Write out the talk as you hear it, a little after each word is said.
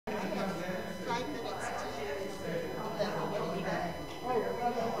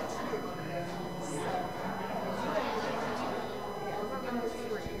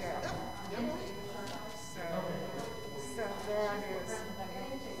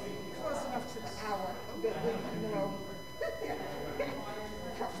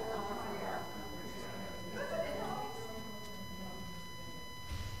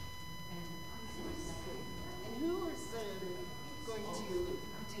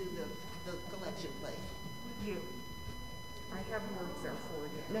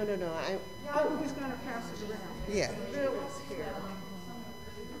no. No, he's going to pass it around. Yeah. Bill is here.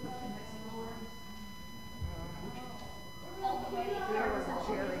 Bill and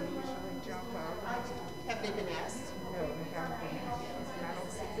Jerry usually jump out. Have they been asked? No, they haven't been asked. And I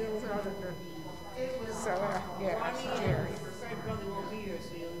don't see Bill's out of the. So, yeah, it's Jerry. My brother won't be here,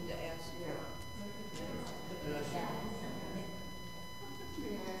 so you'll need to ask him.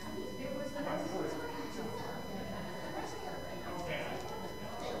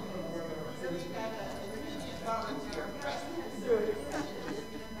 Good.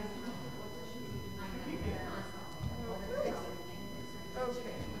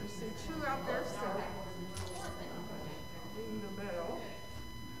 Okay, I see two out there, so ring the bell.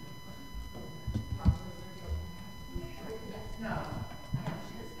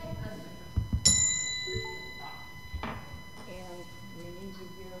 And we need to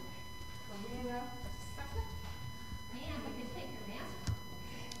give Karina a second. Ma'am, you can take your mask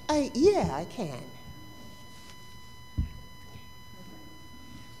off. Yeah, I can.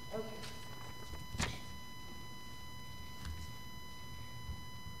 Okay.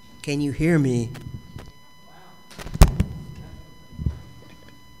 Can you hear me?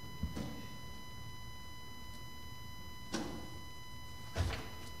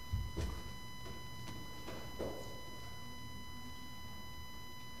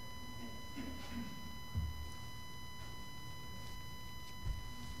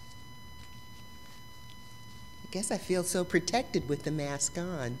 I guess I feel so protected with the mask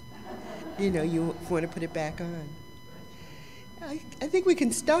on. You know, you want to put it back on. I think we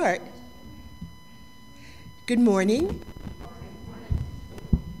can start. Good morning.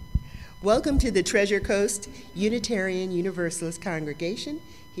 Welcome to the Treasure Coast Unitarian Universalist congregation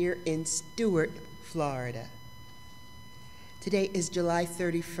here in Stuart, Florida. Today is July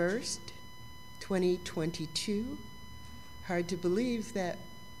 31st, 2022. Hard to believe that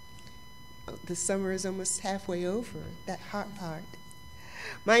the summer is almost halfway over, that hot part.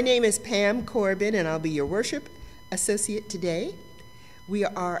 My name is Pam Corbin, and I'll be your worship associate today. We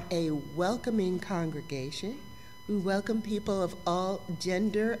are a welcoming congregation. We welcome people of all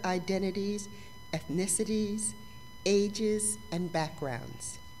gender identities, ethnicities, ages, and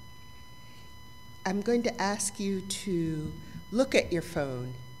backgrounds. I'm going to ask you to look at your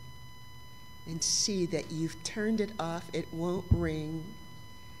phone and see that you've turned it off. It won't ring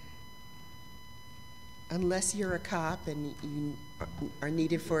unless you're a cop and you are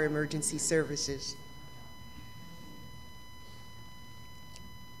needed for emergency services.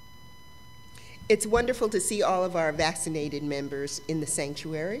 It's wonderful to see all of our vaccinated members in the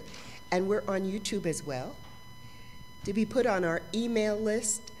sanctuary, and we're on YouTube as well. To be put on our email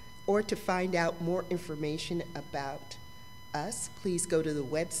list or to find out more information about us, please go to the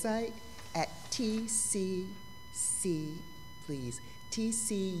website at TCUUC, please,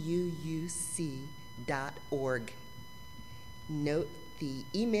 tcuuc.org. Note the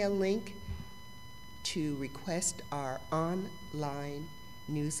email link to request our online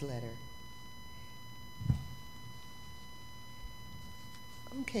newsletter.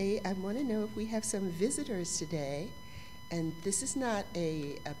 Okay, I want to know if we have some visitors today, and this is not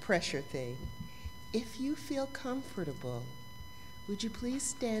a pressure thing. If you feel comfortable, would you please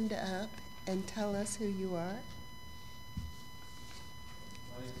stand up and tell us who you are?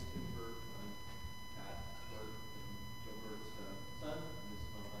 My name is Tim Burke. I'm Pat Burke and Gilbert's son. This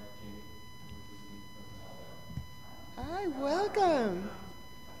is my wife, Jamie, and we're visiting from Alabama. Hi, welcome.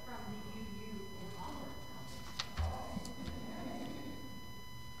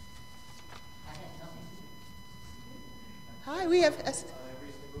 Hi, we have. I recently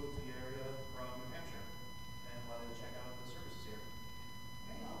moved to the area from New Hampshire and wanted to check out the services here.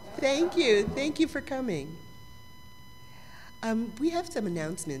 Thank you. Thank you for coming. We have some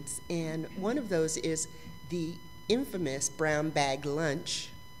announcements, and one of those is the infamous brown bag lunch.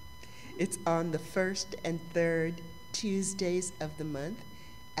 It's on the first and third Tuesdays of the month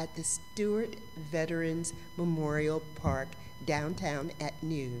at the Stuart Veterans Memorial Park downtown at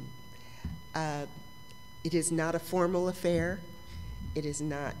noon. It is not a formal affair. It is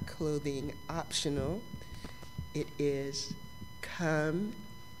not clothing optional. It is come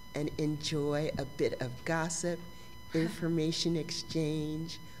and enjoy a bit of gossip, information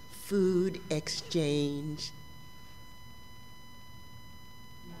exchange, food exchange.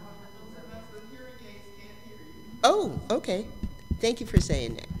 Oh, okay. Thank you for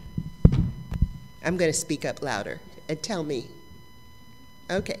saying that. I'm going to speak up louder and tell me.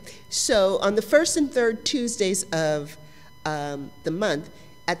 Okay, so on the first and third Tuesdays of the month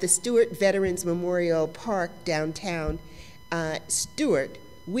at the Stuart Veterans Memorial Park downtown, Stuart,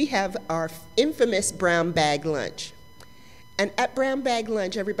 we have our infamous brown bag lunch. And at Brown Bag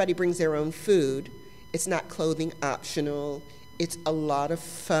Lunch, everybody brings their own food. It's not clothing optional. It's a lot of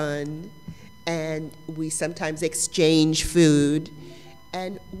fun. And we sometimes exchange food.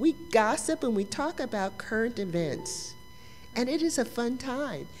 And we gossip and we talk about current events. And it is a fun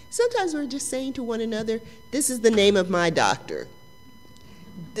time. Sometimes we're just saying to one another, this is the name of my doctor.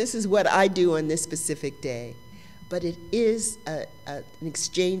 This is what I do on this specific day. But it is an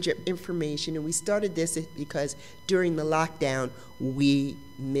exchange of information, and we started this because during the lockdown, we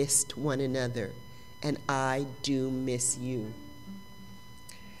missed one another, and I do miss you.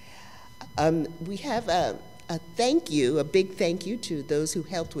 We have a thank you, a big thank you to those who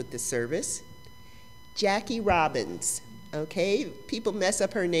helped with the service. Jackie Robbins, okay? People mess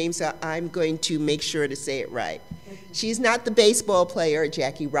up her name, so I'm going to make sure to say it right. She's not the baseball player,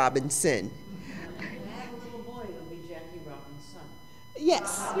 Jackie Robinson.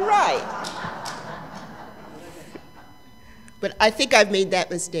 Yes, right. But I think I've made that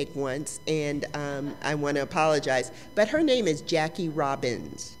mistake once, and I want to apologize. But her name is Jackie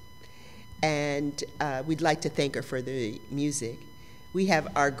Robbins, and we'd like to thank her for the music. We have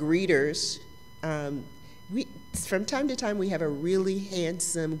our greeters. From time to time, we have a really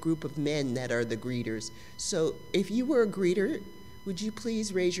handsome group of men that are the greeters. So if you were a greeter, would you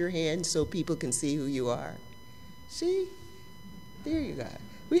please raise your hand so people can see who you are? See? There you go.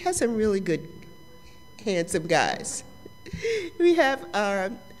 We have some really good, handsome guys. We have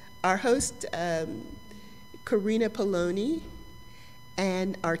our host, Karina Poloni,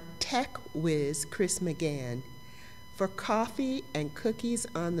 and our tech whiz, Chris McGann. For coffee and cookies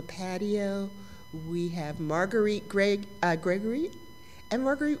on the patio, we have Marguerite Gregory. And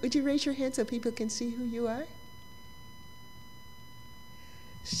Marguerite, would you raise your hand so people can see who you are?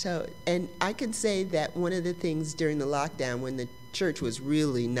 So, and I can say that one of the things during the lockdown when the church was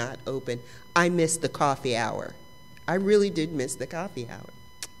really not open, I missed the coffee hour. I really did miss the coffee hour.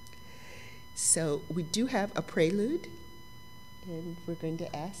 So we do have a prelude, and we're going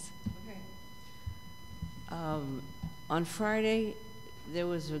to ask. Okay. On Friday, there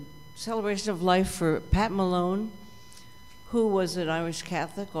was a celebration of life for Pat Malone, who was an Irish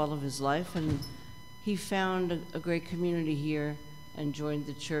Catholic all of his life, and he found a great community here and joined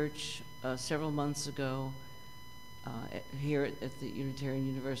the church several months ago here at the Unitarian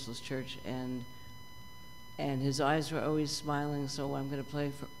Universalist Church, and his eyes were always smiling, so I'm going to play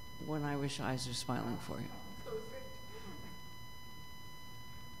for When Irish Eyes Are Smiling for you.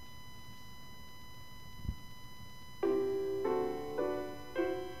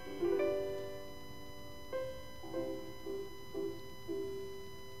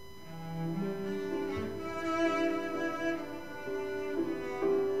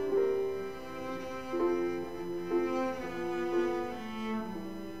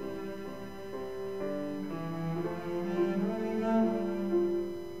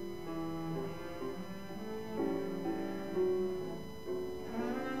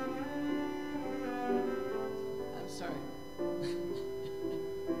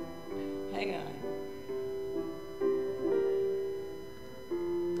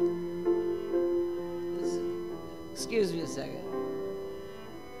 Excuse me a second.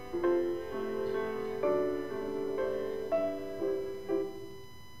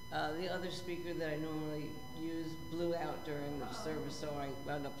 The other speaker that I normally use blew out during the service, so I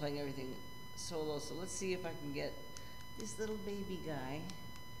wound up playing everything solo. So let's see if I can get this little baby guy,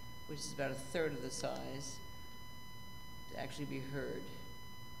 which is about a third of the size, to actually be heard.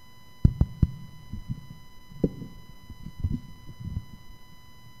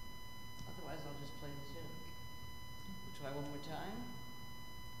 Otherwise, I'll just play the tune. Try one more time.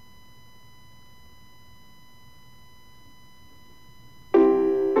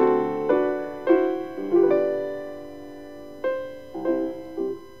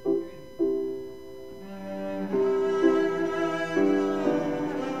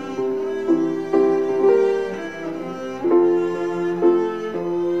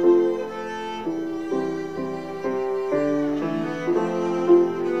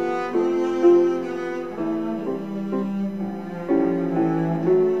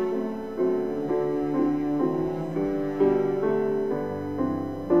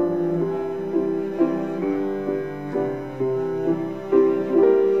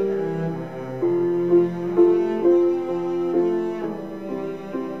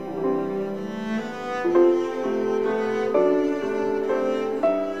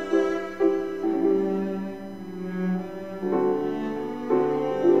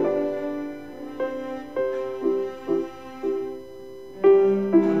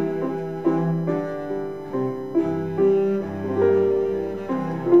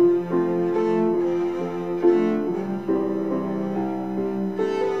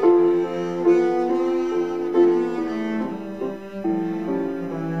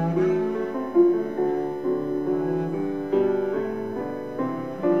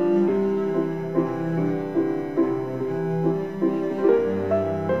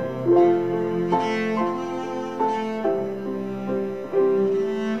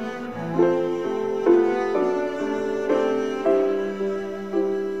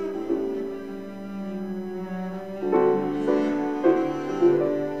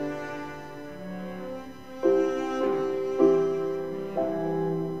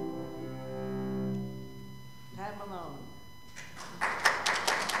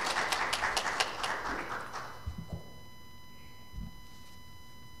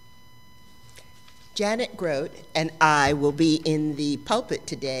 Janet Grote and I will be in the pulpit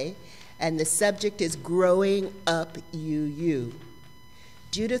today, and the subject is Growing Up UU.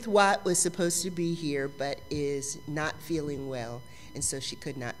 Judith Watt was supposed to be here, but is not feeling well, and so she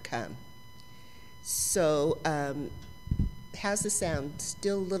could not come. So, how's the sound?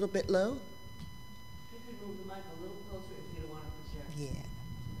 Still a little bit low? You could move the mic a little closer if you don't want to project. Yeah.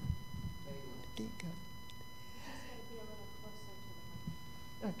 There you go.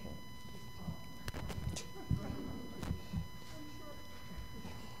 Okay.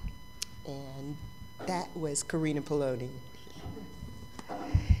 And that was Karina Poloni.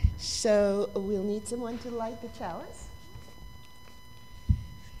 So we'll need someone to light the chalice.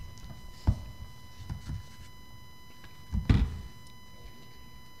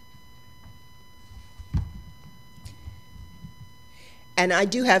 And I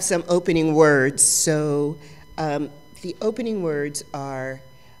do have some opening words. So the opening words are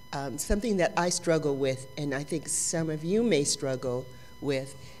something that I struggle with, and I think some of you may struggle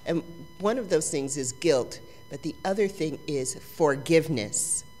with. And one of those things is guilt, but the other thing is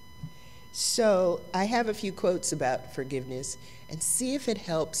forgiveness. So I have a few quotes about forgiveness, and see if it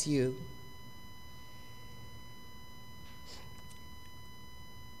helps you.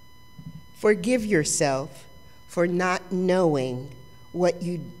 Forgive yourself for not knowing what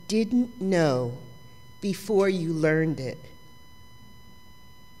you didn't know before you learned it.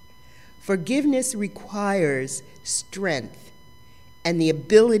 Forgiveness requires strength and the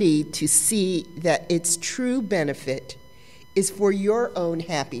ability to see that its true benefit is for your own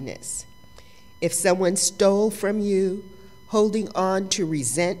happiness. If someone stole from you, holding on to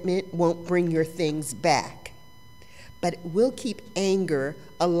resentment won't bring your things back, but it will keep anger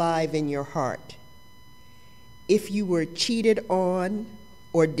alive in your heart. If you were cheated on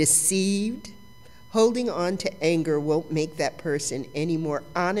or deceived, holding on to anger won't make that person any more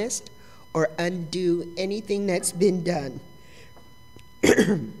honest or undo anything that's been done.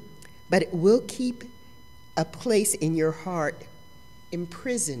 But it will keep a place in your heart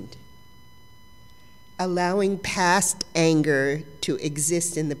imprisoned. Allowing past anger to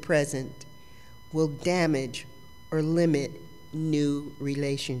exist in the present will damage or limit new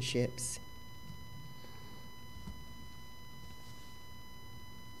relationships.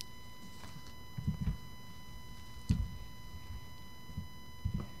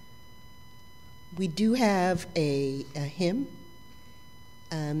 We do have a hymn,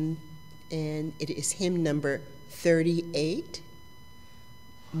 and it is hymn number 38,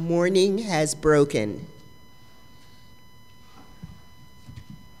 Morning Has Broken.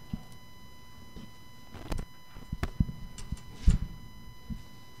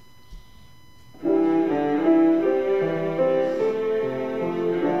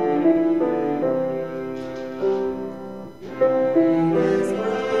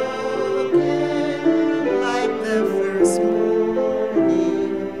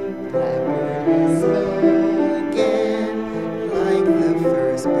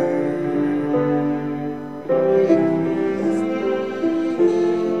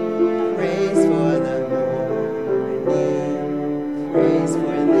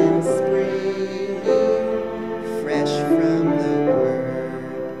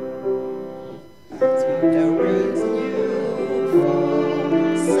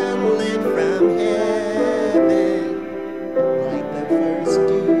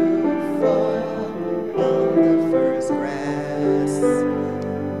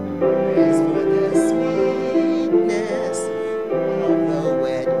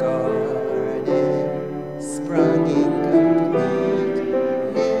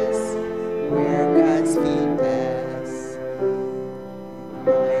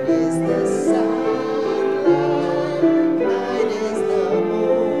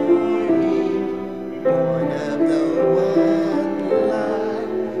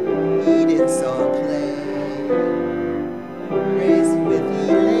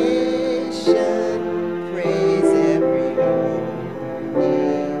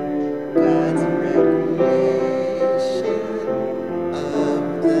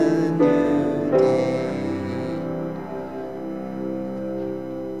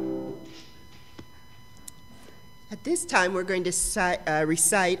 At this time, we're going to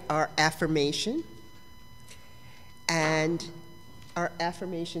recite our affirmation. And our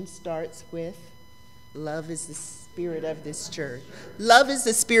affirmation starts with, love is the spirit of this church. Love is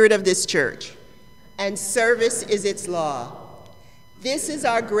the spirit of this church, and service is its law. This is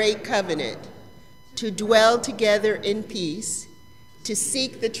our great covenant, to dwell together in peace, to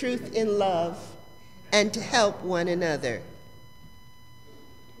seek the truth in love, and to help one another.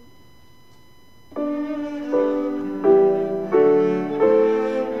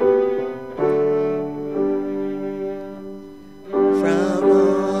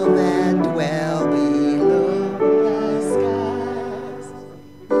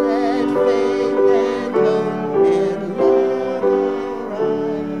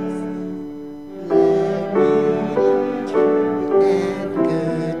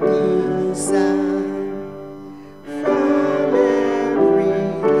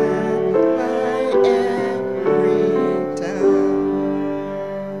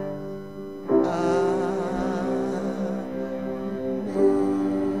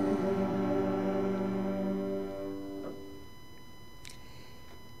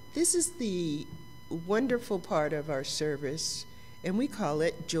 This is the wonderful part of our service, and we call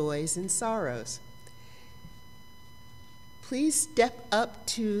it Joys and Sorrows. Please step up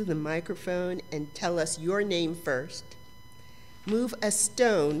to the microphone and tell us your name first. Move a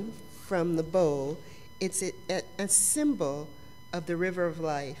stone from the bowl. It's a symbol of the river of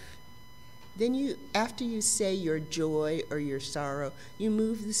life. Then after you say your joy or your sorrow, you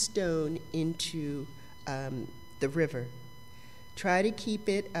move the stone into the river. Try to keep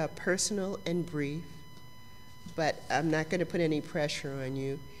it personal and brief, but I'm not going to put any pressure on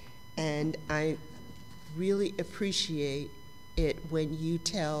you. And I really appreciate it when you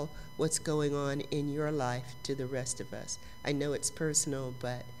tell what's going on in your life to the rest of us. I know it's personal,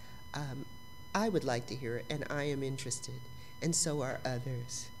 but I would like to hear it, and I am interested, and so are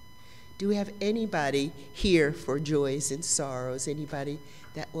others. Do we have anybody here for joys and sorrows? Anybody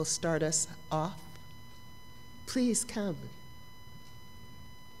that will start us off? Please come.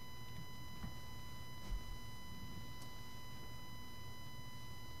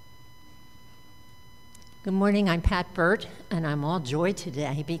 Good morning, I'm Pat Burt, and I'm all joy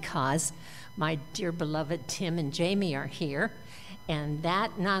today because my dear beloved Tim and Jamie are here. And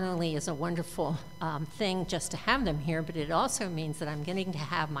that not only is a wonderful thing just to have them here, but it also means that I'm getting to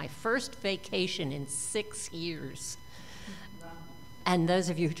have my first vacation in 6 years. And those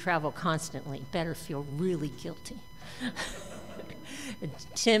of you who travel constantly better feel really guilty.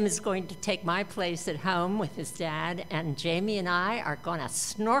 Tim is going to take my place at home with his dad, and Jamie and I are going to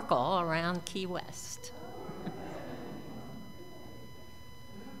snorkel around Key West.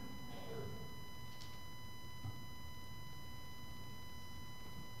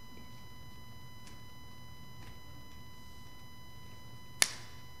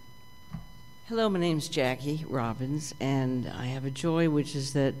 Hello, my name's Jackie Robbins, and I have a joy, which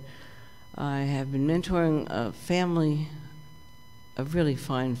is that I have been mentoring a family, a really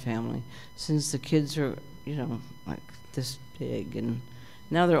fine family, since the kids are, like this big, and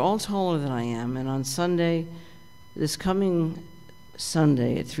now they're all taller than I am. And on Sunday, this coming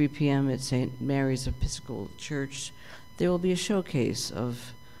Sunday at 3 p.m. at St. Mary's Episcopal Church, there will be a showcase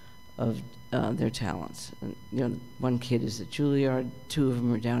of their talents. And, one kid is at Juilliard, 2 of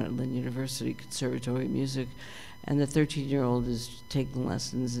them are down at Lynn University Conservatory of Music, and the 13-year-old is taking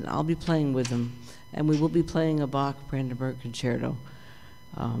lessons, and I'll be playing with them. And we will be playing a Bach Brandenburg concerto.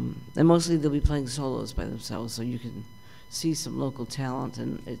 And mostly they'll be playing solos by themselves, so you can see some local talent,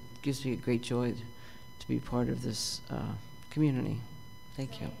 and it gives me a great joy to be part of this community.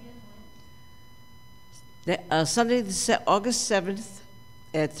 Thank you. Sunday, August 7th,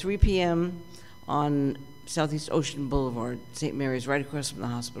 at 3 p.m. on Southeast Ocean Boulevard, St. Mary's, right across from the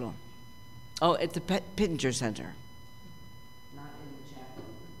hospital. Oh, at the Pittenger Center. Not in the chapel.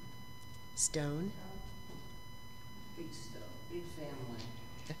 Stone? Big stone, big family.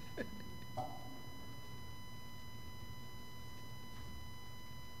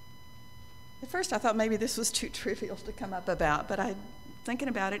 At first I thought maybe this was too trivial to come up about, but thinking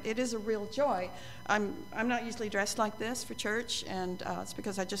about it, it is a real joy. I'm not usually dressed like this for church, and it's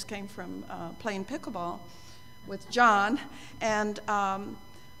because I just came from playing pickleball with John, and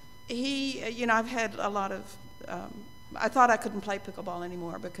he, I've had a lot of, I thought I couldn't play pickleball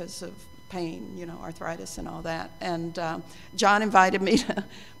anymore because of pain, arthritis and all that, and John invited me to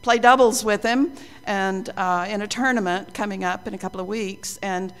play doubles with him, and in a tournament coming up in a couple of weeks,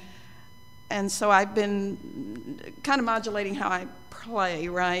 and so I've been kind of modulating how I play,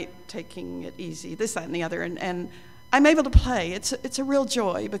 right? Taking it easy, this, that, and the other. And I'm able to play. It's a real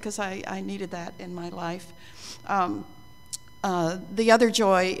joy because I needed that in my life. The other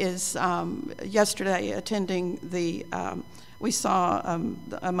joy is yesterday attending we saw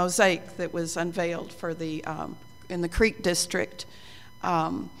a mosaic that was unveiled for in the Creek District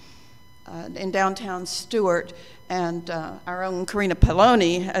in downtown Stewart. And our own Karina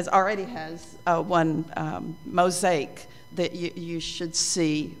Peloni already has one mosaic that you should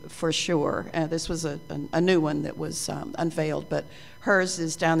see for sure. This was a new one that was unveiled, but hers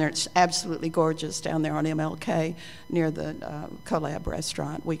is down there. It's absolutely gorgeous down there on MLK near the Collab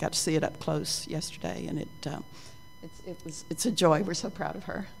restaurant. We got to see it up close yesterday, and it's a joy. We're so proud of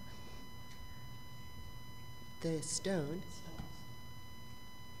her. The stone.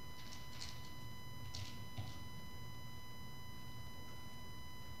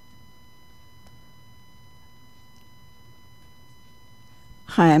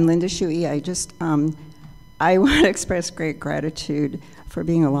 Hi, I'm Linda Shuey. I want to express great gratitude for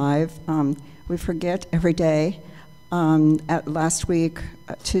being alive. We forget every day. Last week,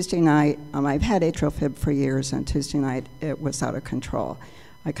 Tuesday night, I've had atrial fib for years, and Tuesday night it was out of control.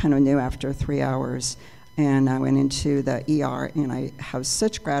 I kind of knew after 3 hours. and I went into the ER, and I have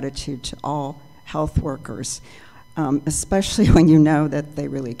such gratitude to all health workers, especially when you know that they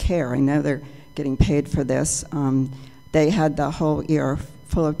really care. I know they're getting paid for this. They had the whole ER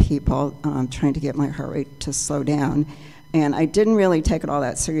full of people trying to get my heart rate to slow down. And I didn't really take it all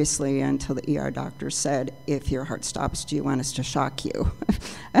that seriously until the ER doctor said, if your heart stops, do you want us to shock you?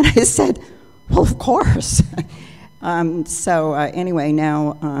 And I said, well, of course. Anyway,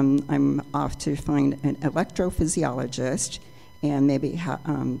 now I'm off to find an electrophysiologist, and maybe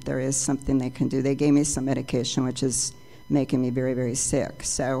there is something they can do. They gave me some medication, which is making me very, very sick.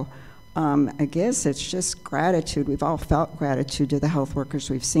 So I guess it's just gratitude. We've all felt gratitude to the health workers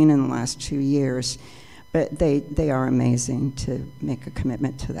we've seen in the last 2 years. But they are amazing to make a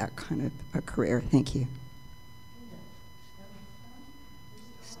commitment to that kind of a career. Thank you.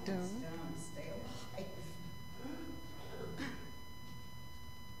 Stone.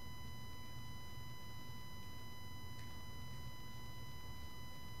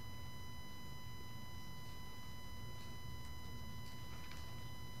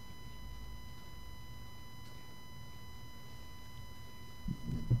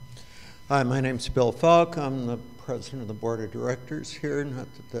 Hi, my name's Bill Falk. I'm the president of the board of directors here.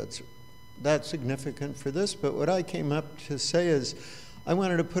 Not that that's that significant for this, but what I came up to say is I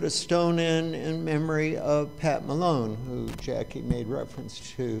wanted to put a stone in memory of Pat Malone, who Jackie made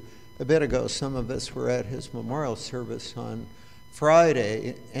reference to a bit ago. Some of us were at his memorial service on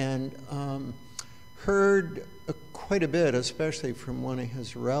Friday and heard quite a bit, especially from one of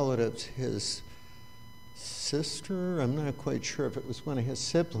his relatives, his sister. I'm not quite sure if it was one of his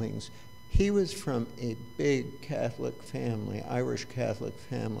siblings. He was from a big Catholic family, Irish Catholic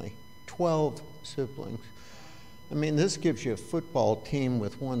family, 12 siblings. I mean, this gives you a football team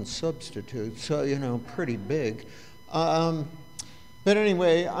with one substitute, so, you know, pretty big. But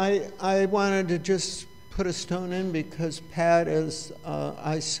anyway, I wanted to just put a stone in because Pat, as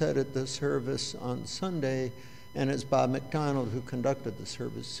I said at the service on Sunday, and as Bob McDonald, who conducted the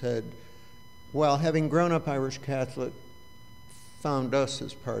service, said, while having grown up Irish Catholic, found us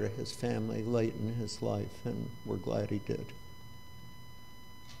as part of his family late in his life, and we're glad he did.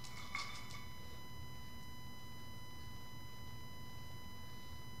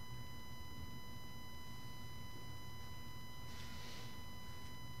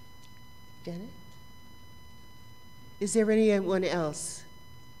 Janet? Is there anyone else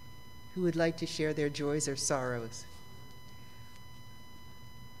who would like to share their joys or sorrows?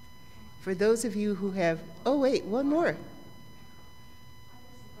 For those of you who have, oh wait, one more.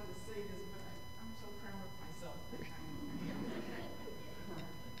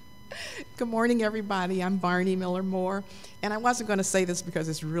 Good morning, everybody. I'm Barney Miller Moore, and I wasn't going to say this because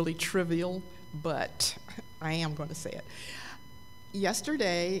it's really trivial, but I am going to say it.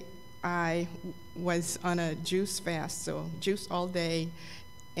 Yesterday, I was on a juice fast, so juice all day,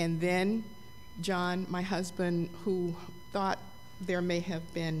 and then John, my husband, who thought there may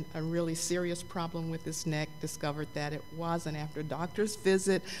have been a really serious problem with his neck, discovered that it wasn't after a doctor's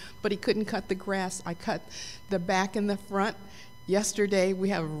visit, but he couldn't cut the grass. I cut the back and the front. Yesterday, we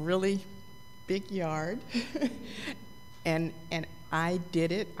have a really big yard, and I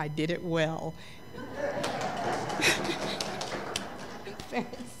did it well.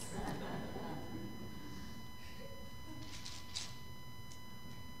 Thanks.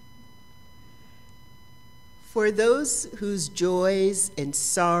 For those whose joys and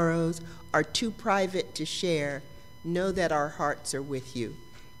sorrows are too private to share, know that our hearts are with you,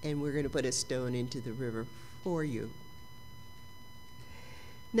 and we're going to put a stone into the river for you.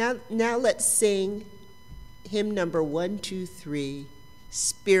 Now let's sing hymn number 123,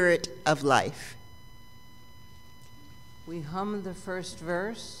 Spirit of Life. We hum the first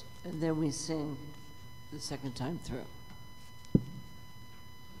verse, and then we sing the second time through.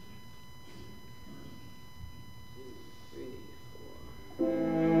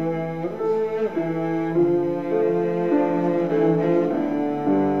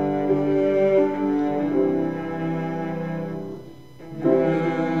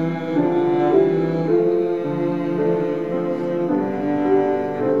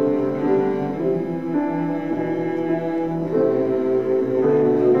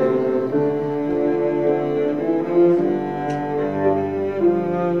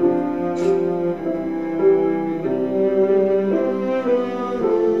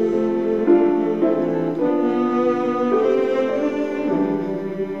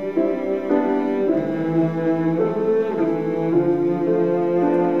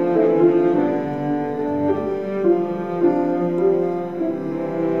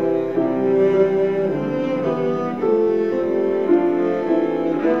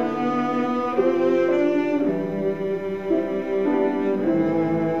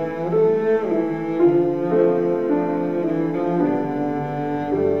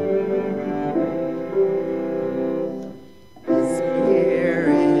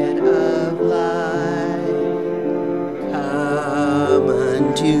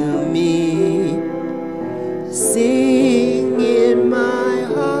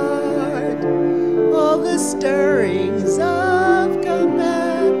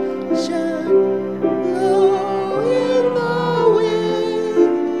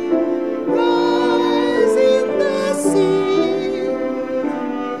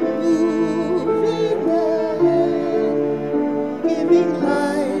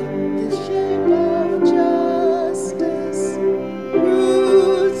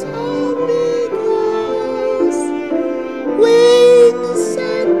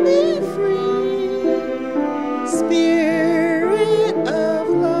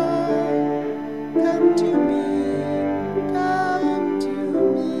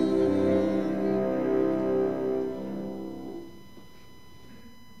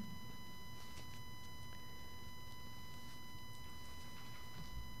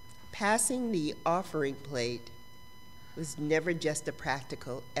 Passing the offering plate was never just a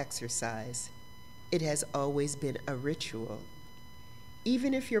practical exercise. It has always been a ritual.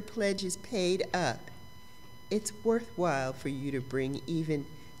 Even if your pledge is paid up, it's worthwhile for you to bring even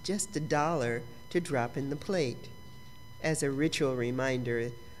just $1 to drop in the plate as a ritual reminder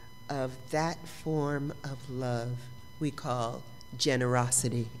of that form of love we call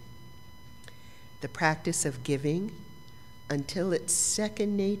generosity. The practice of giving, until it's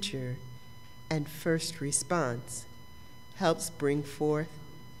second nature and first response, helps bring forth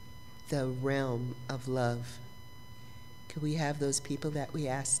the realm of love. Could we have those people that we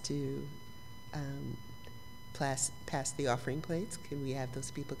asked to pass the offering plates? Could we have those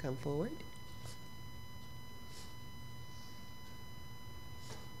people come forward?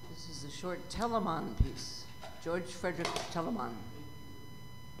 This is a short Telemann piece. George Frederick Telemann.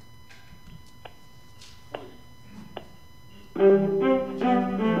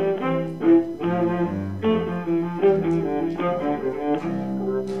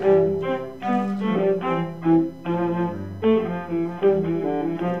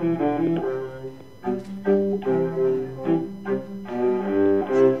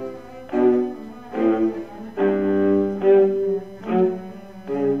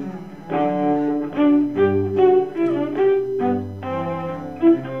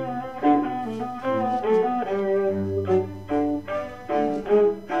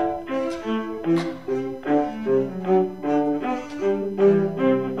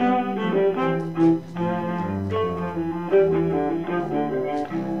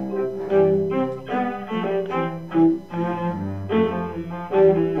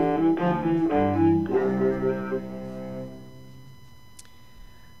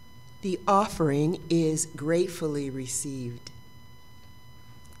 The offering is gratefully received.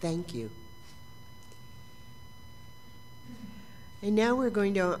 Thank you. And now we're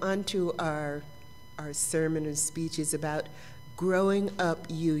going on to our sermon and speeches about growing up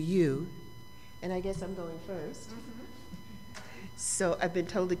UU. And I guess I'm going first. So I've been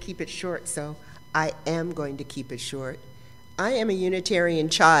told to keep it short, so I am going to keep it short. I am a Unitarian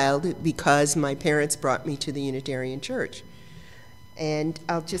child because my parents brought me to the Unitarian Church. And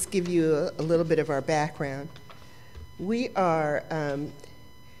I'll just give you a little bit of our background. We are,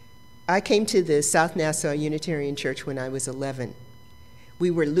 I came to the South Nassau Unitarian Church when I was 11. We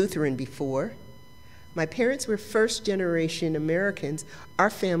were Lutheran before. My parents were first-generation Americans.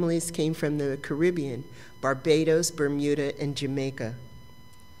 Our families came from the Caribbean, Barbados, Bermuda, and Jamaica.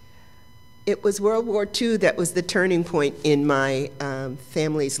 It was World War II that was the turning point in my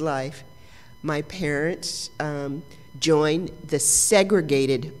family's life. My parents joined the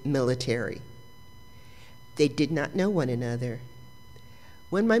segregated military. They did not know one another.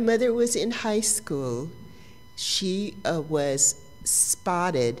 When my mother was in high school, she was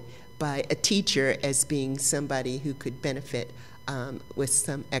spotted by a teacher as being somebody who could benefit with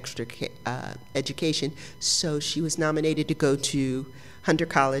some extra education. So she was nominated to go to Hunter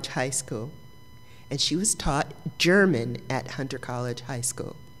College High School. And she was taught German at Hunter College High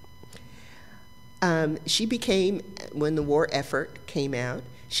School. She became, when the war effort came out,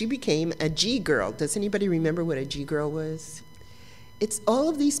 she became a G girl. Does anybody remember what a G girl was? It's all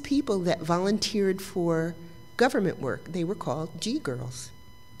of these people that volunteered for government work. They were called G girls.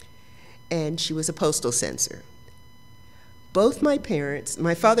 And she was a postal censor. Both my parents,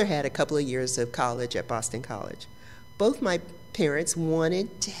 my father had a couple of years of college at Boston College. Both my parents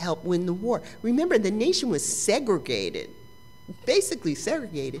wanted to help win the war. Remember, the nation was segregated, basically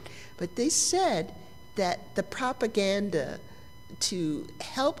segregated, but they said that the propaganda to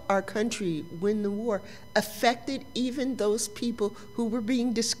help our country win the war affected even those people who were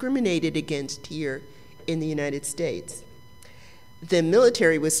being discriminated against here in the United States. The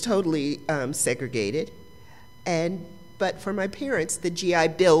military was totally segregated, but for my parents, the GI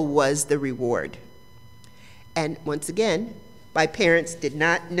Bill was the reward. And once again, my parents did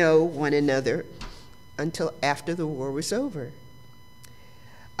not know one another until after the war was over.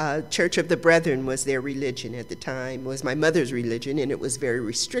 Church of the Brethren was their religion at the time, was my mother's religion, and it was very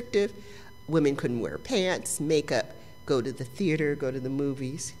restrictive. Women couldn't wear pants, makeup, go to the theater, go to the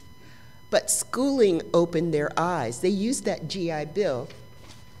movies. But schooling opened their eyes. They used that GI Bill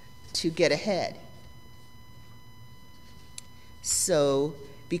to get ahead. So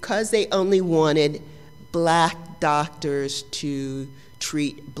because they only wanted black doctors to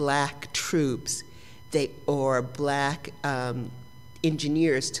treat black troops, or black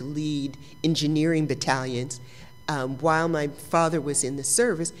engineers to lead engineering battalions, while my father was in the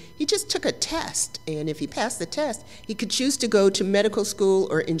service, he just took a test, and if he passed the test, he could choose to go to medical school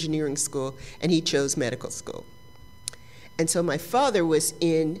or engineering school, and he chose medical school. And so my father was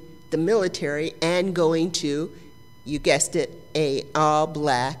in the military and going to, you guessed it, a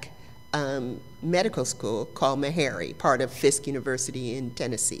all-black medical school called Meharry, part of Fisk University in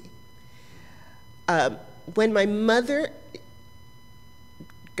Tennessee. When my mother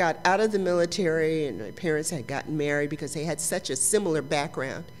got out of the military and my parents had gotten married because they had such a similar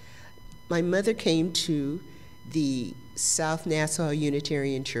background, my mother came to the South Nassau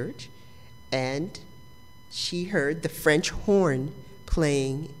Unitarian Church, and she heard the French horn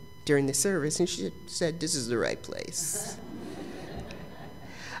playing during the service, and she said, "This is the right place."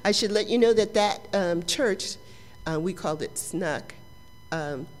 I should let you know that that church, we called it Snuck,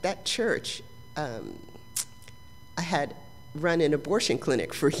 that church, I had run an abortion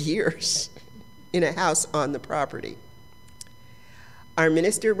clinic for years in a house on the property. Our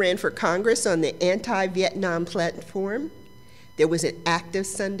minister ran for Congress on the anti-Vietnam platform. There was an active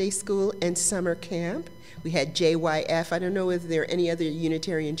Sunday school and summer camp. We had JYF. I don't know if there are any other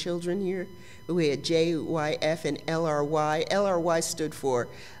Unitarian children here, but we had JYF and LRY. LRY stood for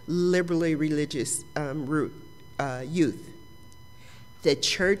Liberally Religious Youth. The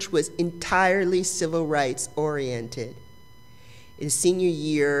church was entirely civil rights oriented. In senior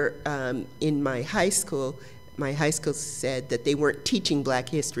year in my high school said that they weren't teaching black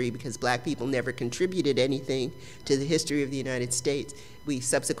history because black people never contributed anything to the history of the United States. We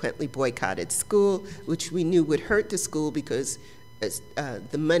subsequently boycotted school, which we knew would hurt the school because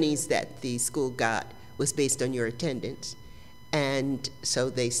the monies that the school got was based on your attendance. And so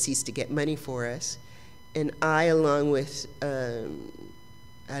they ceased to get money for us. And I, along with,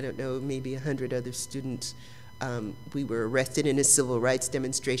 I don't know, maybe 100 other students, we were arrested in a civil rights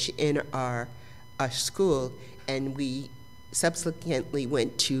demonstration in our school, and we subsequently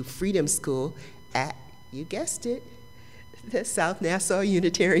went to Freedom School at, you guessed it, the South Nassau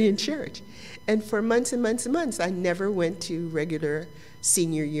Unitarian Church. And for months and months and months, I never went to regular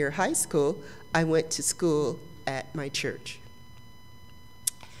senior year high school. I went to school at my church.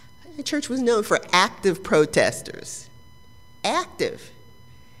 The church was known for active protesters. Active.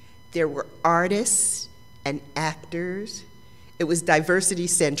 There were artists and actors. It was diversity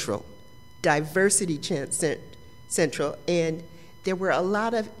central. Diversity central, and there were a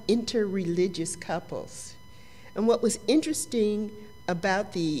lot of interreligious couples. And what was interesting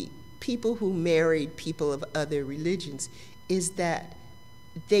about the people who married people of other religions is that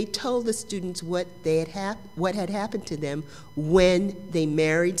they told the students what had happened to them when they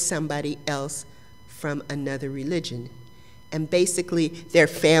married somebody else from another religion. And basically, their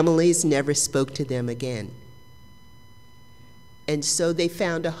families never spoke to them again. And so they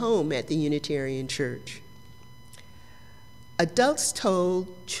found a home at the Unitarian Church. Adults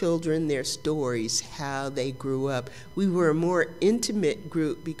told children their stories, how they grew up. We were a more intimate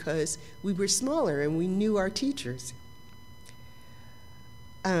group because we were smaller and we knew our teachers.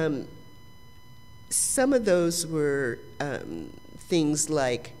 Some of those were things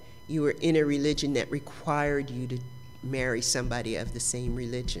like you were in a religion that required you to marry somebody of the same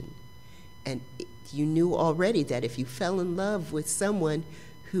religion. And you knew already that if you fell in love with someone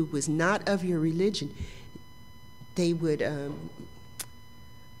who was not of your religion, they would,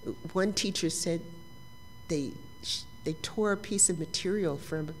 one teacher said they tore a piece of material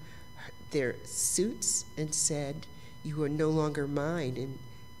from their suits and said, "You are no longer mine." And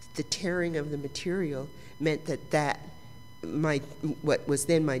the tearing of the material meant that what was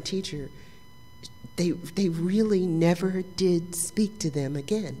then my teacher, they really never did speak to them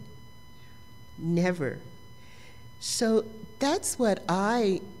again. Never. So that's what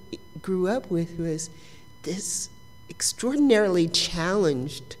I grew up with, was this extraordinarily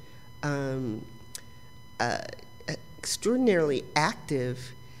challenged, extraordinarily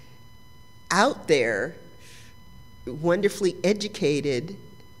active, out there, wonderfully educated,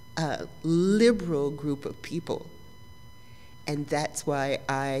 liberal group of people. And that's why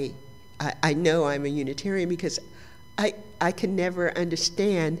I know I'm a Unitarian, because I can never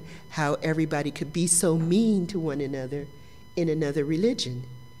understand how everybody could be so mean to one another in another religion,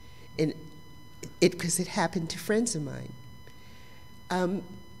 because it happened to friends of mine.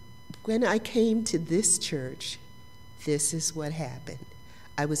 When I came to this church, this is what happened.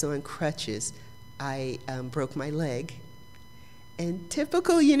 I was on crutches. I broke my leg. And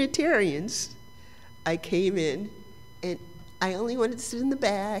typical Unitarians, I came in, and I only wanted to sit in the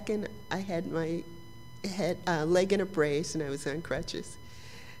back, and I had my leg in a brace, and I was on crutches.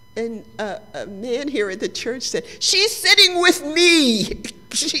 And a man here at the church said, "She's sitting with me.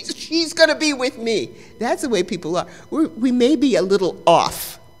 She's going to be with me." That's the way people are. We may be a little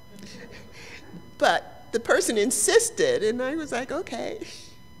off. But the person insisted, and I was like, okay.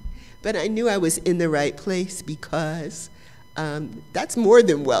 But I knew I was in the right place because that's more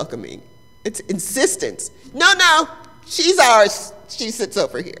than welcoming. It's insistence. No, no, she's ours. She sits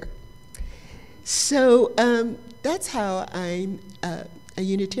over here. So that's how I'm a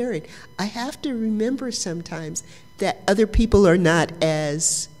Unitarian. I have to remember sometimes that other people are not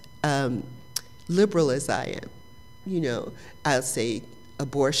as liberal as I am. You know, I'll say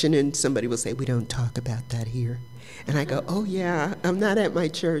abortion and somebody will say, we don't talk about that here. And I go, oh yeah, I'm not at my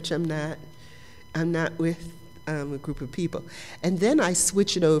church. I'm not with a group of people. And then I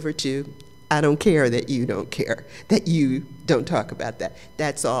switch it over to, I don't care that you don't care, that you don't talk about that.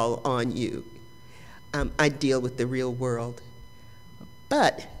 That's all on you. I deal with the real world.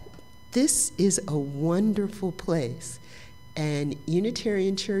 But this is a wonderful place. And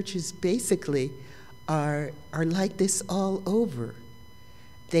Unitarian churches basically are like this all over.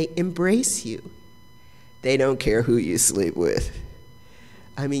 They embrace you. They don't care who you sleep with.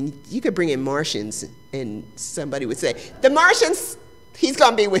 I mean, you could bring in Martians and somebody would say, the Martians, he's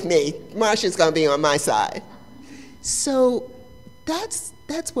gonna be with me. Martian's gonna be on my side. So that's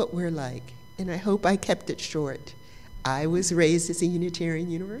what we're like. And I hope I kept it short. I was raised as a Unitarian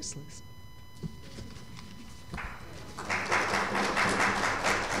Universalist.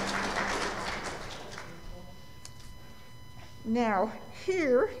 Now,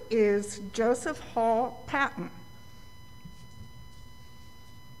 here is Joseph Hall Patton.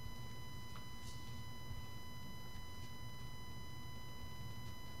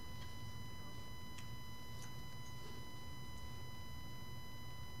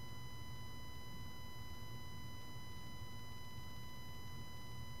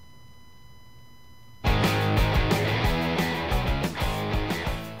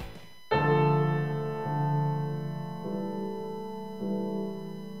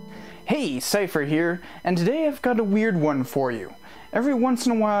 Hey, Cypher here, and today I've got a weird one for you. Every once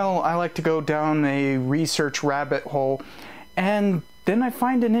in a while I like to go down a research rabbit hole, and then I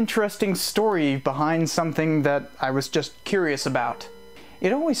find an interesting story behind something that I was just curious about.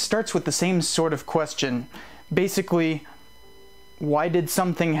 It always starts with the same sort of question. Basically, why did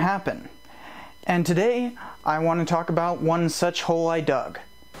something happen? And today I want to talk about one such hole I dug.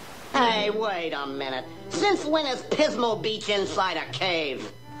 Hey, wait a minute. Since when is Pismo Beach inside a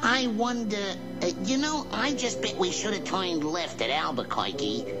cave? I wonder, I just bet we should have turned left at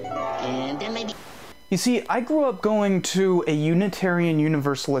Albuquerque, and then maybe... You see, I grew up going to a Unitarian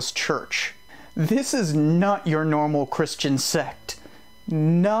Universalist church. This is not your normal Christian sect.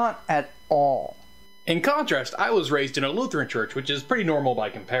 Not at all. In contrast, I was raised in a Lutheran church, which is pretty normal by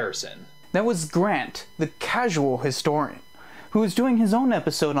comparison. That was Grant, the casual historian, who was doing his own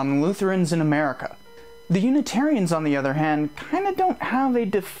episode on Lutherans in America. The Unitarians, on the other hand, kind of don't have a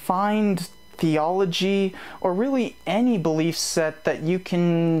defined theology or really any belief set that you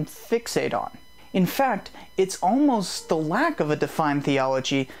can fixate on. In fact, it's almost the lack of a defined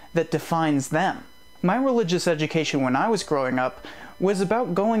theology that defines them. My religious education when I was growing up was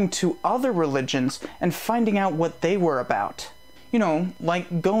about going to other religions and finding out what they were about. You know,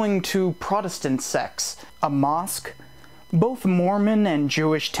 like going to Protestant sects, a mosque, both Mormon and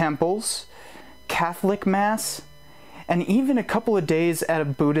Jewish temples, Catholic Mass, and even a couple of days at a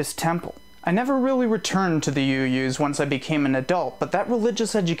Buddhist temple. I never really returned to the UUs once I became an adult, but that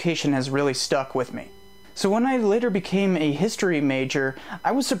religious education has really stuck with me. So when I later became a history major,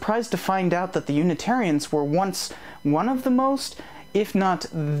 I was surprised to find out that the Unitarians were once one of the most, if not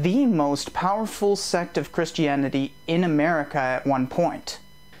the most powerful sect of Christianity in America at one point.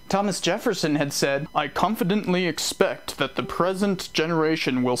 Thomas Jefferson had said, "I confidently expect that the present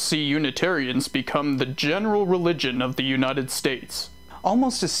generation will see Unitarians become the general religion of the United States."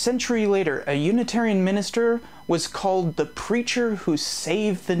 Almost a century later, a Unitarian minister was called the preacher who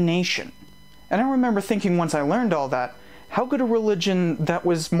saved the nation. And I remember thinking once I learned all that, how could a religion that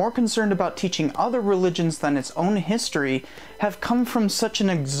was more concerned about teaching other religions than its own history have come from such an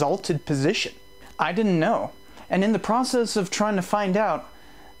exalted position? I didn't know. And in the process of trying to find out,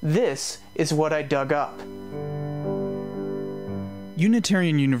 this is what I dug up.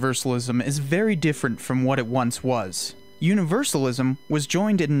 Unitarian Universalism is very different from what it once was. Universalism was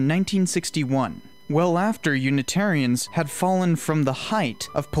joined in 1961, well after Unitarians had fallen from the height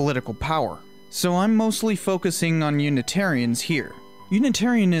of political power. So I'm mostly focusing on Unitarians here.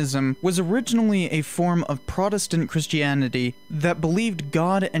 Unitarianism was originally a form of Protestant Christianity that believed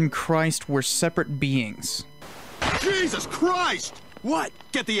God and Christ were separate beings. Jesus Christ! What?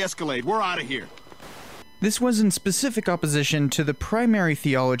 Get the Escalade, we're out of here. This was in specific opposition to the primary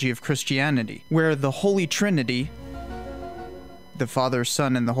theology of Christianity, where the Holy Trinity, the Father,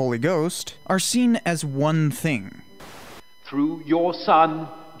 Son, and the Holy Ghost, are seen as one thing. Through your Son,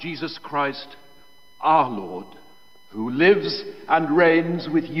 Jesus Christ, our Lord, who lives and reigns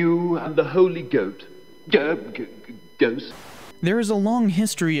with you and the Holy Ghost. There is a long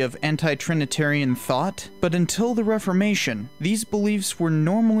history of anti-Trinitarian thought, but until the Reformation, these beliefs were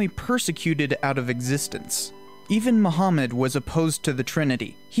normally persecuted out of existence. Even Muhammad was opposed to the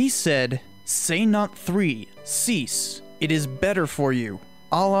Trinity. He said, "Say not three, cease. It is better for you.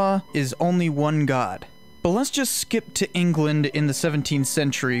 Allah is only one God." But let's just skip to England in the 17th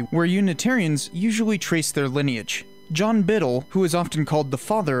century, where Unitarians usually trace their lineage. John Biddle, who is often called the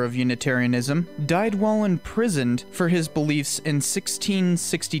father of Unitarianism, died while imprisoned for his beliefs in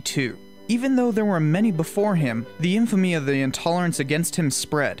 1662. Even though there were many before him, the infamy of the intolerance against him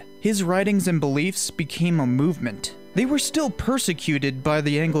spread. His writings and beliefs became a movement. They were still persecuted by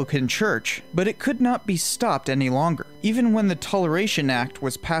the Anglican Church, but it could not be stopped any longer. Even when the Toleration Act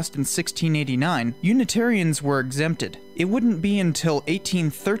was passed in 1689, Unitarians were exempted. It wouldn't be until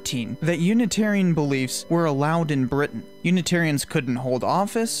 1813 that Unitarian beliefs were allowed in Britain. Unitarians couldn't hold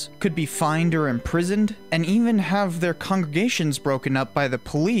office, could be fined or imprisoned, and even have their congregations broken up by the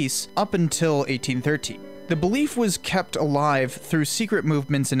police up until 1813. The belief was kept alive through secret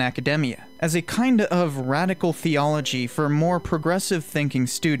movements in academia, as a kind of radical theology for more progressive thinking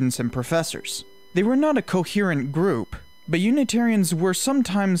students and professors. They were not a coherent group, but Unitarians were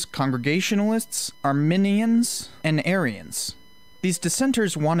sometimes Congregationalists, Arminians, and Arians. These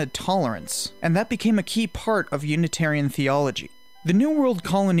dissenters wanted tolerance, and that became a key part of Unitarian theology. The New World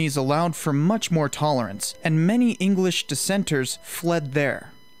colonies allowed for much more tolerance, and many English dissenters fled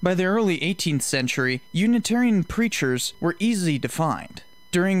there. By the early 18th century, Unitarian preachers were easy to find.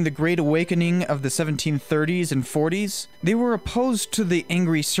 During the Great Awakening of the 1730s and 40s, they were opposed to the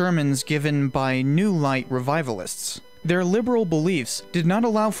angry sermons given by New Light revivalists. Their liberal beliefs did not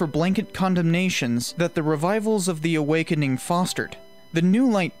allow for blanket condemnations that the revivals of the Awakening fostered. The New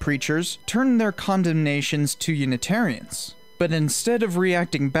Light preachers turned their condemnations to Unitarians. But instead of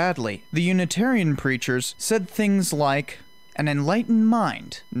reacting badly, the Unitarian preachers said things like, "An enlightened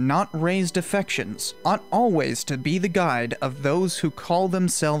mind, not raised affections, ought always to be the guide of those who call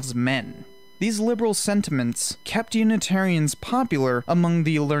themselves men." These liberal sentiments kept Unitarians popular among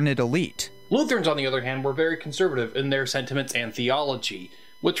the learned elite. Lutherans, on the other hand, were very conservative in their sentiments and theology,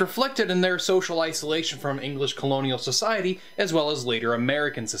 which reflected in their social isolation from English colonial society as well as later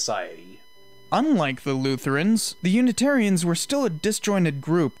American society. Unlike the Lutherans, the Unitarians were still a disjointed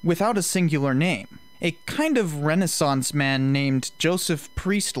group without a singular name. A kind of Renaissance man named Joseph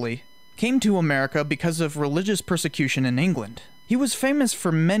Priestley came to America because of religious persecution in England. He was famous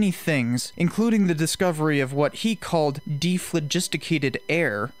for many things, including the discovery of what he called dephlogisticated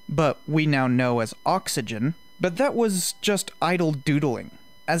air, but we now know as oxygen, but that was just idle doodling.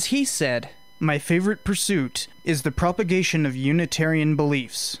 As he said, "My favorite pursuit is the propagation of Unitarian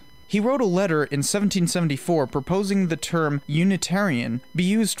beliefs." He wrote a letter in 1774 proposing the term Unitarian be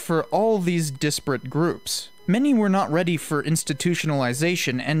used for all these disparate groups. Many were not ready for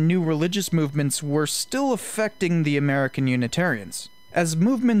institutionalization, and new religious movements were still affecting the American Unitarians. As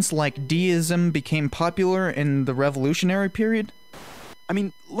movements like deism became popular in the Revolutionary period, I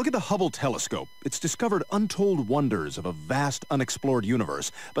mean, look at the Hubble telescope. It's discovered untold wonders of a vast, unexplored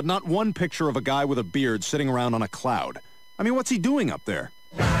universe, but not one picture of a guy with a beard sitting around on a cloud. I mean, what's he doing up there?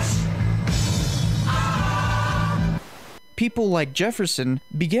 people like Jefferson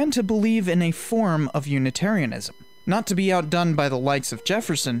began to believe in a form of Unitarianism. Not to be outdone by the likes of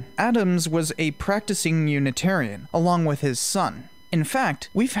Jefferson, Adams was a practicing Unitarian, along with his son. In fact,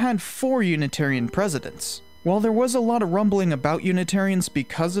 we've had 4 Unitarian presidents. While there was a lot of rumbling about Unitarians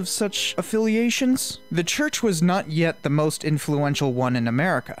because of such affiliations, the church was not yet the most influential one in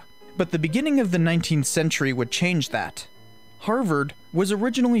America. But the beginning of the 19th century would change that. Harvard was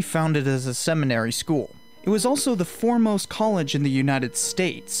originally founded as a seminary school. It was also the foremost college in the United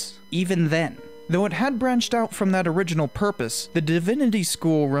States, even then. Though it had branched out from that original purpose, the Divinity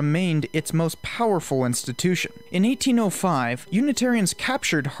School remained its most powerful institution. In 1805, Unitarians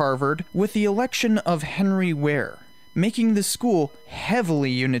captured Harvard with the election of Henry Ware, making the school heavily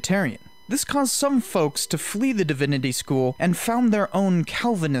Unitarian. This caused some folks to flee the Divinity School and found their own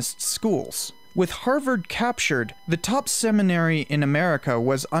Calvinist schools. With Harvard captured, the top seminary in America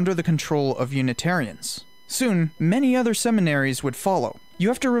was under the control of Unitarians. Soon, many other seminaries would follow. You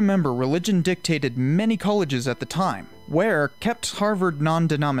have to remember, religion dictated many colleges at the time. Ware kept Harvard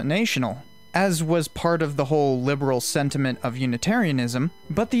non-denominational, as was part of the whole liberal sentiment of Unitarianism,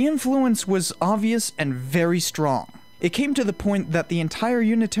 but the influence was obvious and very strong. It came to the point that the entire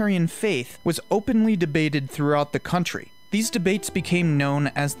Unitarian faith was openly debated throughout the country. These debates became known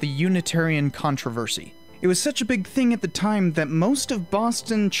as the Unitarian controversy. It was such a big thing at the time that most of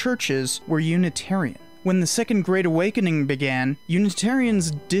Boston churches were Unitarian. When the Second Great Awakening began, Unitarians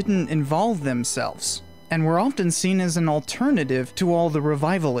didn't involve themselves, and were often seen as an alternative to all the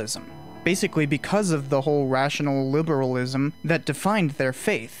revivalism, basically because of the whole rational liberalism that defined their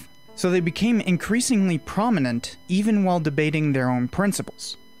faith. So they became increasingly prominent even while debating their own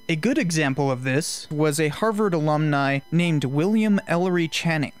principles. A good example of this was a Harvard alumni named William Ellery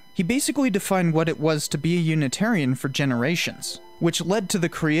Channing. He basically defined what it was to be a Unitarian for generations, which led to the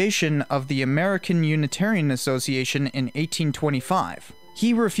creation of the American Unitarian Association in 1825.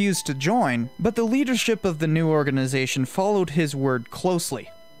 He refused to join, but the leadership of the new organization followed his word closely.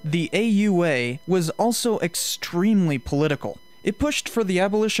 The AUA was also extremely political. It pushed for the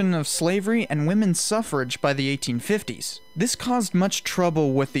abolition of slavery and women's suffrage by the 1850s. This caused much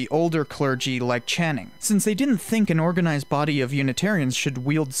trouble with the older clergy like Channing, since they didn't think an organized body of Unitarians should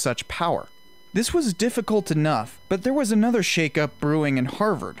wield such power. This was difficult enough, but there was another shakeup brewing in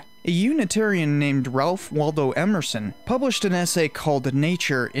Harvard. A Unitarian named Ralph Waldo Emerson published an essay called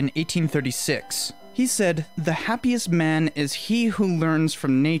Nature in 1836. He said, "The happiest man is he who learns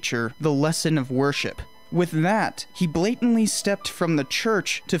from nature the lesson of worship." With that, he blatantly stepped from the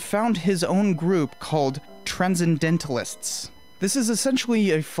church to found his own group called Transcendentalists. This is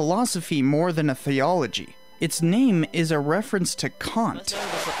essentially a philosophy more than a theology. Its name is a reference to Kant.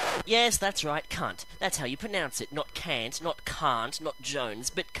 Yes, that's right, Kant. That's how you pronounce it. Not Kant, not Kant, not Jones,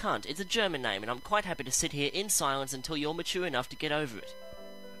 but Kant. It's a German name, and I'm quite happy to sit here in silence until you're mature enough to get over it.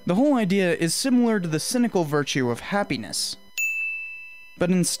 The whole idea is similar to the cynical virtue of happiness. But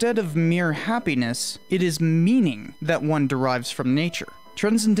instead of mere happiness, it is meaning that one derives from nature.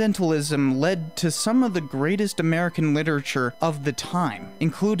 Transcendentalism led to some of the greatest American literature of the time,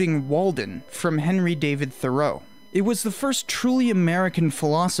 including Walden from Henry David Thoreau. It was the first truly American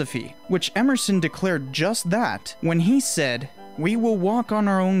philosophy, which Emerson declared just that when he said, "We will walk on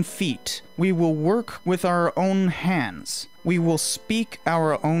our own feet, we will work with our own hands, we will speak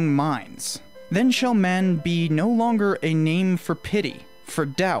our own minds. Then shall man be no longer a name for pity, for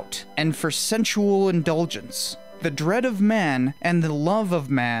doubt, and for sensual indulgence. The dread of man and the love of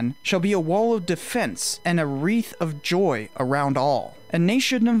man shall be a wall of defense and a wreath of joy around all. A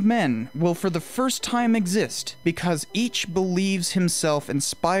nation of men will for the first time exist because each believes himself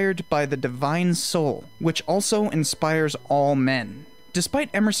inspired by the divine soul, which also inspires all men." Despite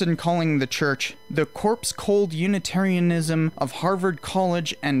Emerson calling the church the corpse-cold Unitarianism of Harvard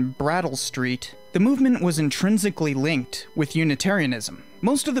College and Brattle Street, the movement was intrinsically linked with Unitarianism.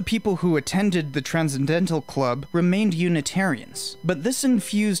 Most of the people who attended the Transcendental Club remained Unitarians, but this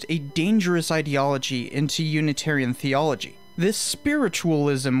infused a dangerous ideology into Unitarian theology. This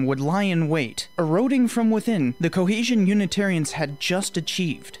spiritualism would lie in wait, eroding from within the cohesion Unitarians had just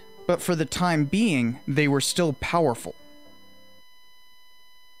achieved. But for the time being, they were still powerful.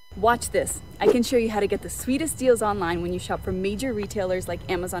 Watch this. I can show you how to get the sweetest deals online when you shop from major retailers like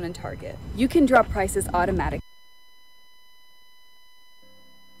Amazon and Target. You can drop prices automatically.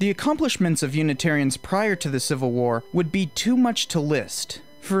 The accomplishments of Unitarians prior to the Civil War would be too much to list.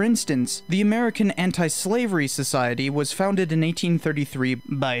 For instance, the American Anti-Slavery Society was founded in 1833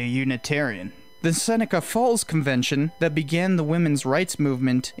 by a Unitarian. The Seneca Falls Convention, that began the women's rights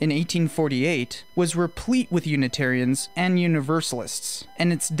movement in 1848, was replete with Unitarians and Universalists,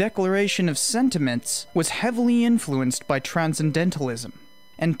 and its declaration of sentiments was heavily influenced by Transcendentalism.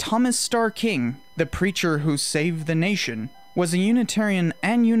 And Thomas Starr King, the preacher who saved the nation, was a Unitarian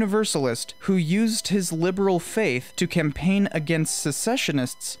and Universalist who used his liberal faith to campaign against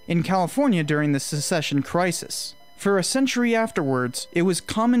secessionists in California during the secession crisis. For a century afterwards, it was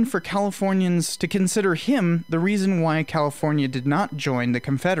common for Californians to consider him the reason why California did not join the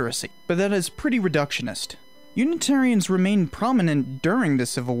Confederacy, but that is pretty reductionist. Unitarians remained prominent during the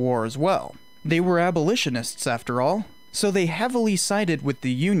Civil War as well. They were abolitionists, after all, so they heavily sided with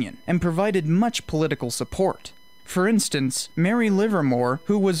the Union and provided much political support. For instance, Mary Livermore,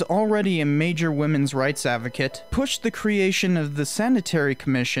 who was already a major women's rights advocate, pushed the creation of the Sanitary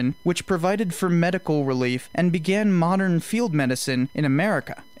Commission, which provided for medical relief and began modern field medicine in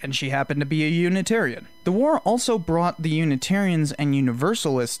America, and she happened to be a Unitarian. The war also brought the Unitarians and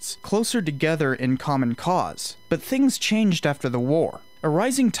Universalists closer together in common cause, but things changed after the war. A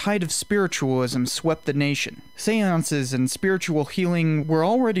rising tide of spiritualism swept the nation. Seances and spiritual healing were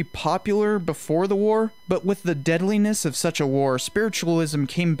already popular before the war, but with the deadliness of such a war, spiritualism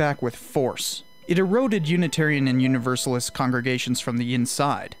came back with force. It eroded Unitarian and Universalist congregations from the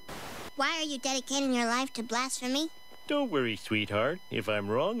inside. Why are you dedicating your life to blasphemy? Don't worry, sweetheart. If I'm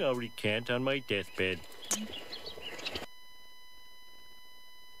wrong, I'll recant on my deathbed.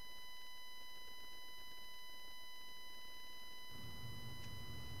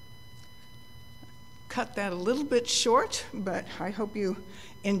 cut that a little bit short, but I hope you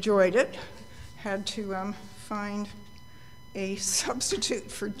enjoyed it. Had to find a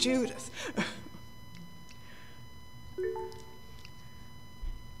substitute for Judith.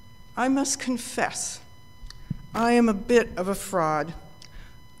 I must confess, I am a bit of a fraud.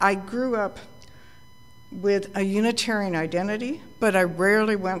 I grew up with a Unitarian identity, but I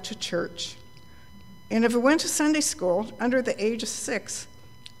rarely went to church. And if I went to Sunday school under the age of 6,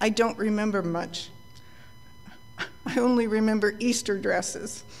 I don't remember much. I only remember Easter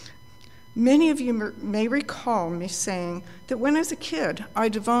dresses. Many of you may recall me saying that when I was a kid, I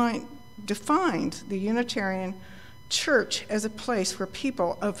defined the Unitarian Church as a place where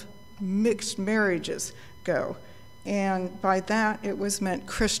people of mixed marriages go. And by that, it was meant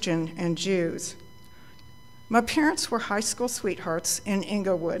Christian and Jews. My parents were high school sweethearts in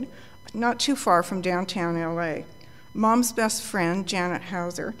Inglewood, not too far from downtown LA. Mom's best friend, Janet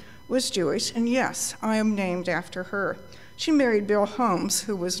Hauser, was Jewish, and yes, I am named after her. She married Bill Holmes,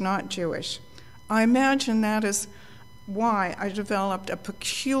 who was not Jewish. I imagine that is why I developed a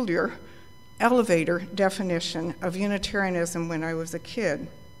peculiar elevator definition of Unitarianism when I was a kid.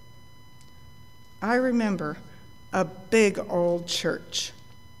 I remember a big old church.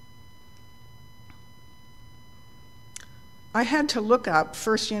 I had to look up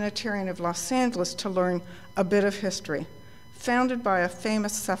First Unitarian of Los Angeles to learn a bit of history. Founded by a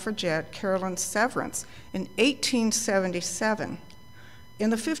famous suffragette, Carolyn Severance, in 1877. In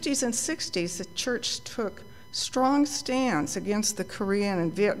the 50s and 60s, the church took strong stands against the Korean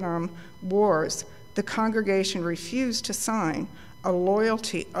and Vietnam wars. The congregation refused to sign a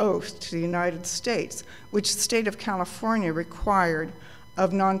loyalty oath to the United States, which the state of California required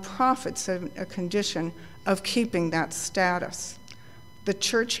of nonprofits as a condition of keeping that status. The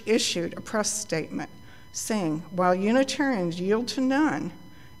church issued a press statement saying, while Unitarians yield to none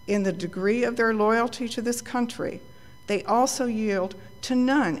in the degree of their loyalty to this country, they also yield to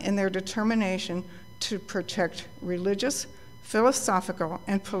none in their determination to protect religious, philosophical,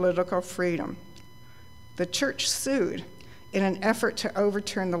 and political freedom. The church sued in an effort to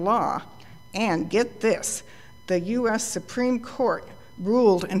overturn the law, and get this, the U.S. Supreme Court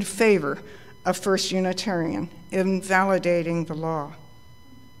ruled in favor of First Unitarian, invalidating the law.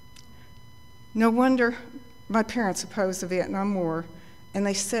 No wonder my parents opposed the Vietnam War, and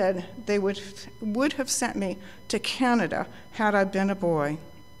they said they would have sent me to Canada had I been a boy.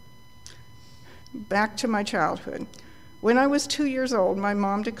 Back to my childhood. When I was 2 years old, my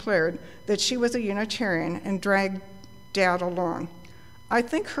mom declared that she was a Unitarian and dragged Dad along. I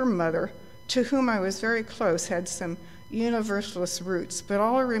think her mother, to whom I was very close, had some Universalist roots, but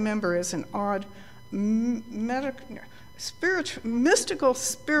all I remember is an odd mystical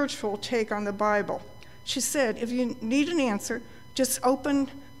spiritual take on the Bible. She said, if you need an answer, just open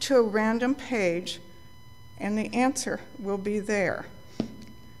to a random page and the answer will be there.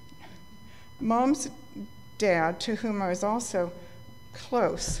 Mom's dad, to whom I was also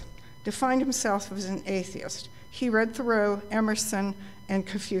close, defined himself as an atheist. He read Thoreau, Emerson, and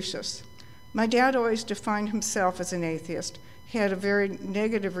Confucius. My dad always defined himself as an atheist. He had a very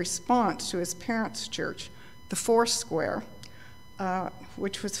negative response to his parents' church, the Foursquare,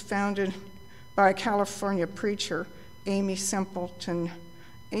 which was founded by a California preacher, Amy Semple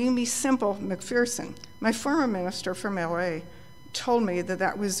McPherson. My former minister from LA told me that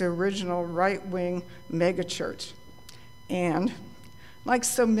that was the original right-wing megachurch. And like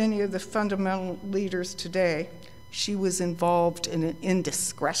so many of the fundamental leaders today, she was involved in an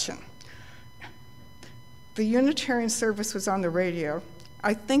indiscretion. The Unitarian service was on the radio.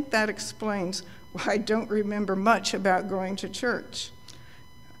 I think that explains why I don't remember much about going to church.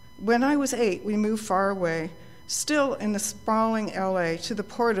 When I was 8, we moved far away, still in the sprawling LA, to the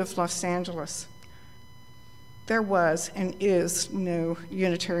port of Los Angeles. There was and is no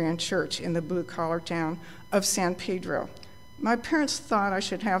Unitarian church in the blue-collar town of San Pedro. My parents thought I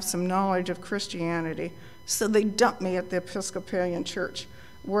should have some knowledge of Christianity, so they dumped me at the Episcopalian church,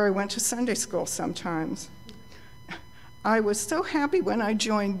 where I went to Sunday school sometimes. I was so happy when I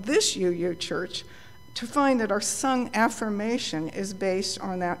joined this UU church to find that our sung affirmation is based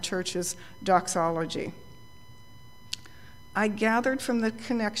on that church's doxology. I gathered from the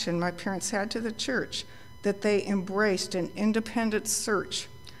connection my parents had to the church that they embraced an independent search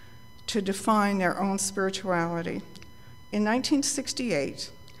to define their own spirituality. In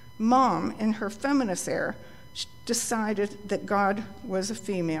 1968, Mom, in her feminist era, decided that God was a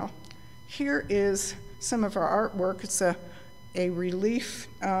female. Here is some of our artwork. It's a relief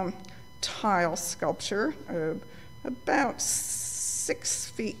tile sculpture, about 6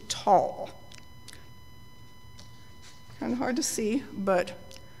 feet tall. Kind of hard to see, but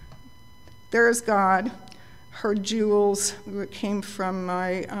There is God, her jewels, that came from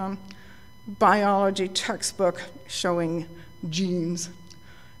my biology textbook showing genes.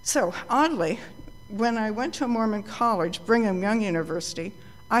 So oddly, when I went to a Mormon college, Brigham Young University,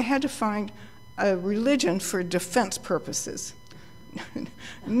 I had to find a religion for defense purposes.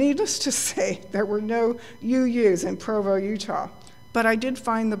 Needless to say, there were no UUs in Provo, Utah, but I did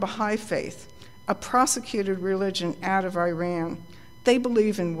find the Baha'i faith, a prosecuted religion out of Iran. They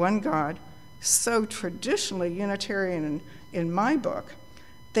believe in one God, so traditionally Unitarian in my book.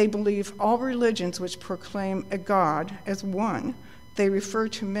 They believe all religions which proclaim a God as one. They refer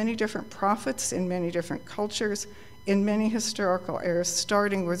to many different prophets in many different cultures, in many historical eras,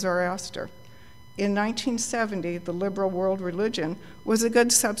 starting with Zoroaster. In 1970, the liberal world religion was a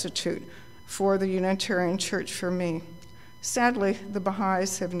good substitute for the Unitarian Church for me. Sadly, the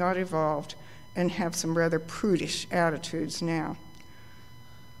Baha'is have not evolved and have some rather prudish attitudes now.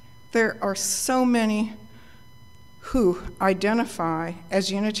 There are so many who identify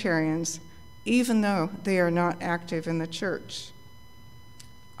as Unitarians even though they are not active in the church.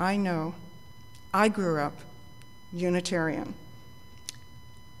 I know. I grew up Unitarian.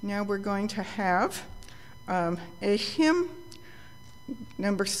 Now we're going to have a hymn,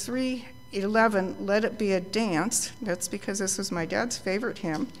 number 311, Let It Be a Dance. That's because this was my dad's favorite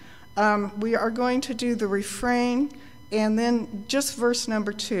hymn. We are going to do the refrain and then just verse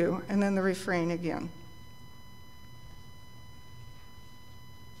number 2, and then the refrain again.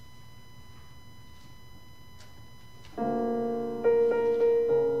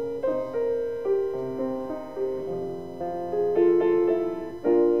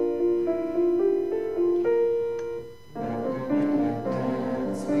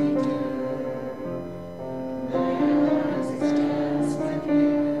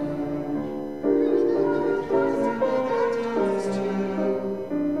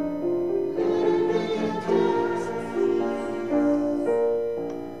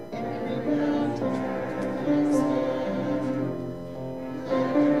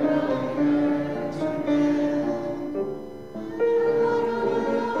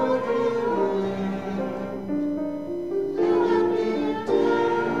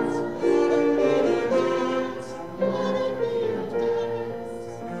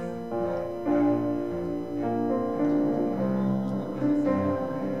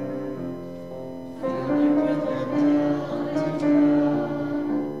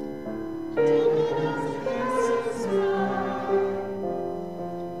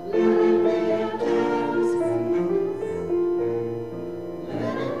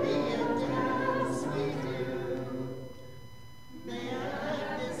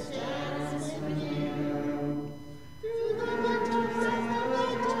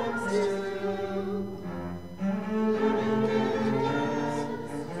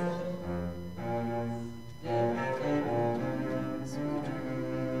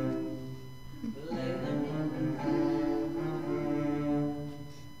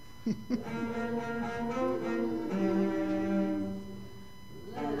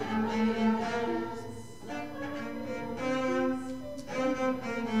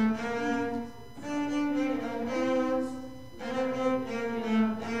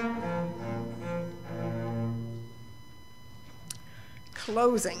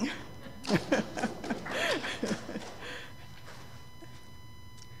 Closing.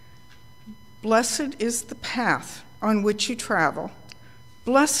 Blessed is the path on which you travel.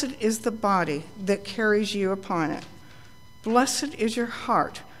 Blessed is the body that carries you upon it. Blessed is your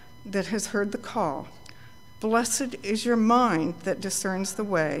heart that has heard the call. Blessed is your mind that discerns the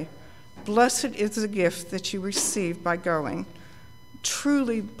way. Blessed is the gift that you receive by going.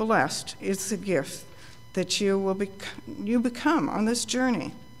 Truly blessed is the gift that you become on this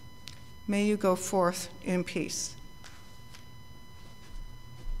journey. May you go forth in peace.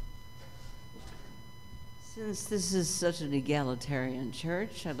 Since this is such an egalitarian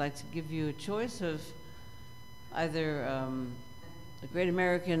church, I'd like to give you a choice of either a great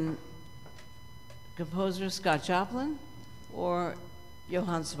American composer, Scott Joplin, or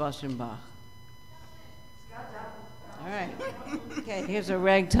Johann Sebastian Bach. All right. Okay, here's a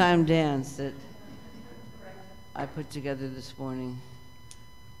ragtime dance that I put together this morning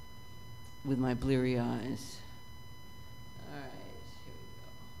with my bleary eyes. All right, here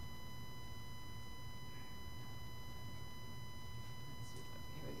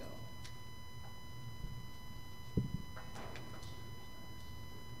we go.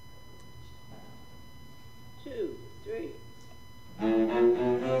 Here we go. 2, 3.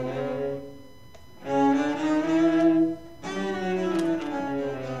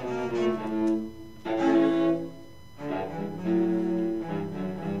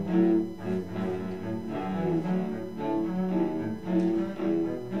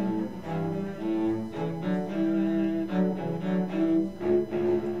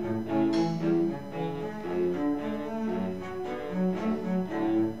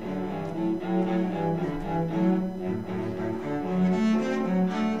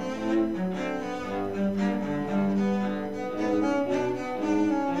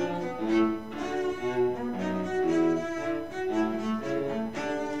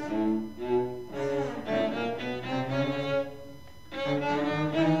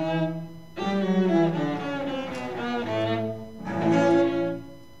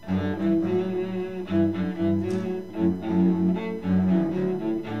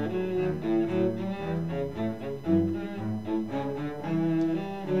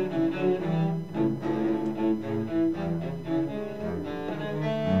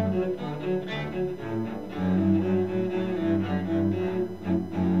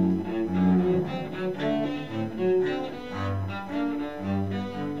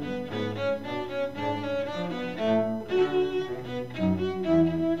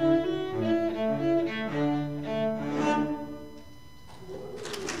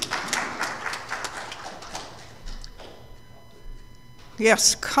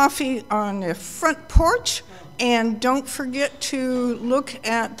 Yes, coffee on the front porch, and don't forget to look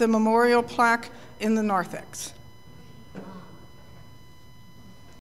at the memorial plaque in the narthex.